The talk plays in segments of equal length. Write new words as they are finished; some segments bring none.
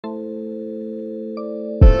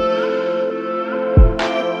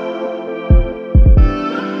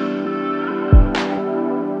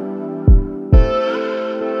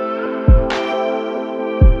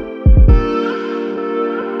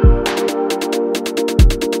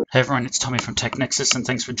Hey everyone, it's Tommy from Tech Nexus, and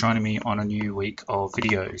thanks for joining me on a new week of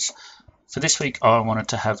videos. For this week, I wanted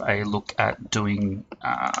to have a look at doing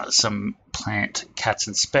some plant cats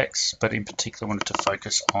and specs, but in particular, I wanted to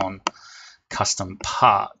focus on custom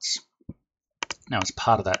parts. Now, as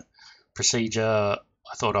part of that procedure,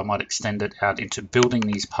 I thought I might extend it out into building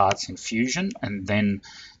these parts in Fusion and then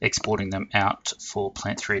exporting them out for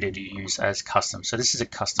Plant3D to use as custom. So this is a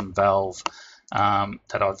custom valve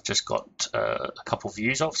that I've just got a couple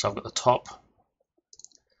views of. So I've got the top,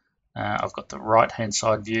 I've got the right hand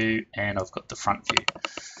side view, and I've got the front view.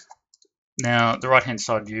 Now the right hand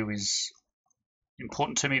side view is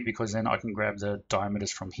important to me because then I can grab the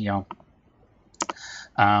diameters from here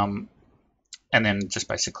and then just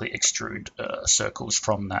basically extrude circles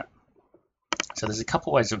from that. So there's a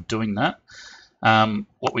couple ways of doing that.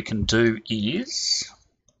 What we can do is,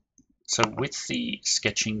 so with the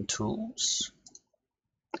sketching tools,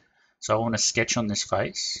 so I want to sketch on this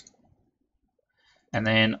face, and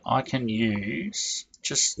then I can use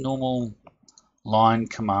just normal line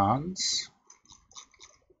commands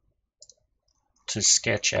to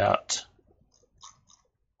sketch out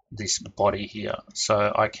this body here.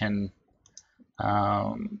 So I can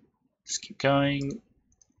just keep going.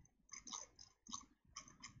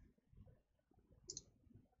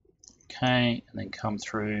 Okay, and then come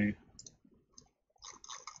through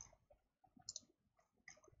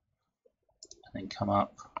and then come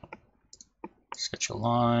up, sketch a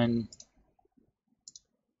line,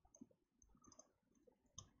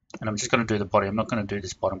 and I'm just going to do the body. I'm not going to do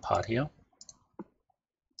this bottom part here.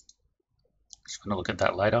 Just going to look at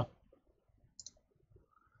that later.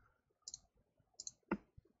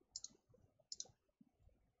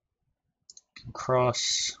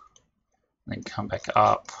 Across, and then come back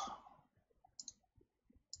up,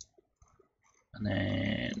 and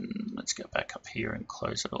then let's go back up here and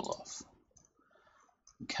close it all off.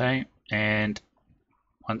 Okay, and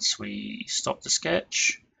once we stop the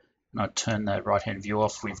sketch and I turn that right hand view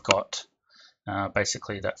off, we've got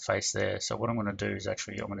basically that face there. So what I'm going to do is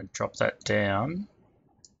actually I'm going to drop that down,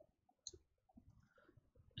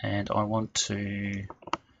 and I want to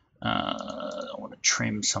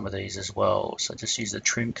trim some of these as well. So just use the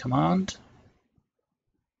trim command.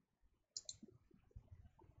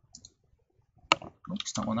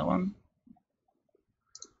 Oops, don't want that one.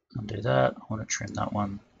 Undo that. I want to trim that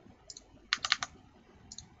one,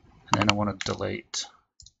 and then I want to delete.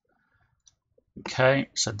 Okay,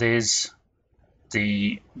 so there's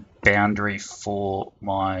the boundary for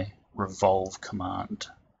my revolve command.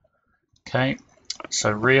 Okay,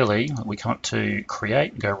 so really we come up to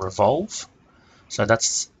create and go revolve. So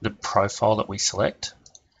that's the profile that we select.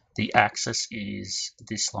 The axis is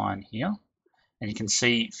this line here, and you can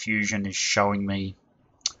see Fusion is showing me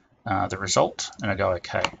the result, and I go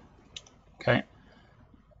okay. Okay,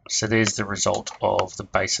 so there's the result of the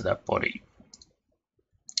base of that body.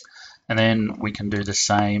 And then we can do the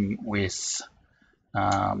same with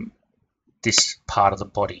this part of the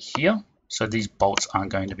body here. So these bolts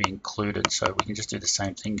aren't going to be included, so we can just do the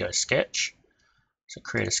same thing, go sketch. So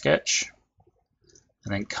create a sketch,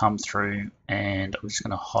 and then come through, and I'm just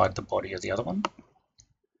going to hide the body of the other one.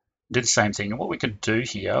 Do the same thing. And what we could do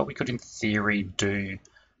here, we could in theory do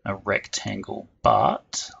a rectangle,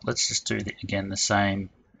 but let's just do again the same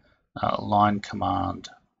line command.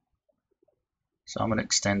 So I'm going to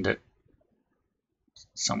extend it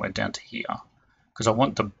somewhere down to here because I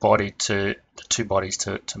want the body the two bodies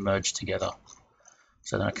to merge together.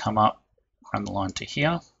 So then I come up, run the line to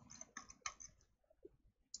here,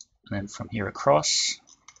 and then from here across,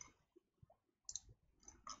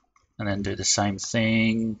 and then do the same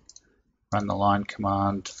thing, run the line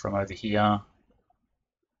command from over here.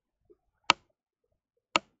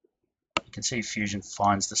 You can see Fusion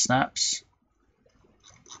finds the snaps,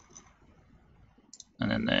 and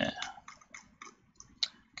then there.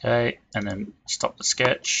 Okay, and then stop the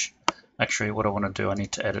sketch. Actually, what I want to do, I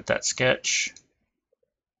need to edit that sketch,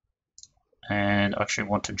 and I actually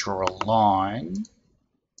want to draw a line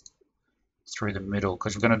through the middle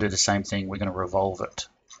because we're going to do the same thing. We're going to revolve it.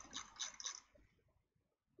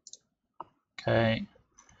 Okay,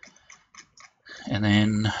 and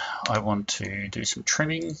then I want to do some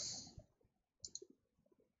trimming.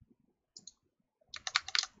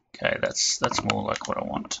 Okay, that's more like what I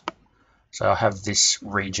want. So I have this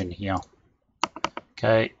region here.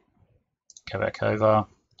 Okay, go back over,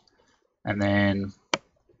 and then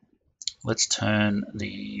let's turn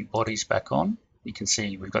the bodies back on. You can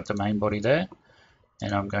see we've got the main body there,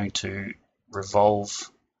 and I'm going to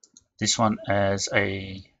revolve this one as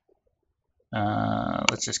a,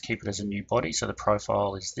 let's just keep it as a new body. So the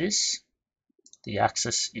profile is this, the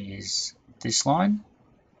axis is this line,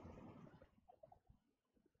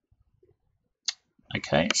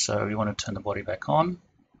 Okay, so we want to turn the body back on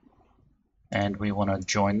and we want to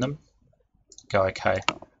join them. Go OK.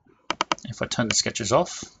 If I turn the sketches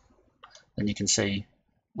off, then you can see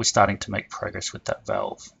we're starting to make progress with that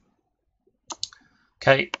valve.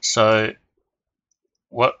 Okay, so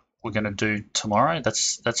what we're going to do tomorrow,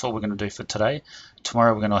 that's all we're going to do for today.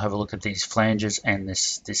 Tomorrow we're going to have a look at these flanges and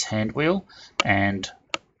this hand wheel and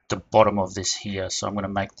the bottom of this here. So I'm going to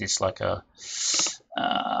make this like a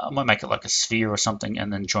I might make it like a sphere or something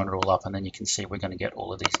and then join it all up, and then you can see we're going to get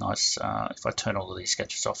all of these nice, if I turn all of these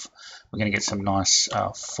sketches off, we're going to get some nice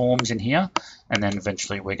forms in here, and then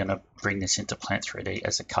eventually we're going to bring this into Plant3D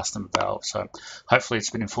as a custom valve. So hopefully it's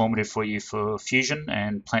been informative for you for Fusion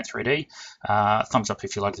and Plant3D. Thumbs up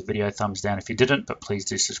if you liked the video, thumbs down if you didn't, but please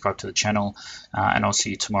do subscribe to the channel, and I'll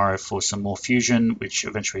see you tomorrow for some more Fusion, which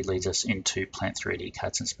eventually leads us into Plant3D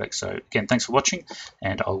CADs and specs. So again, thanks for watching,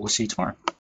 and I will see you tomorrow.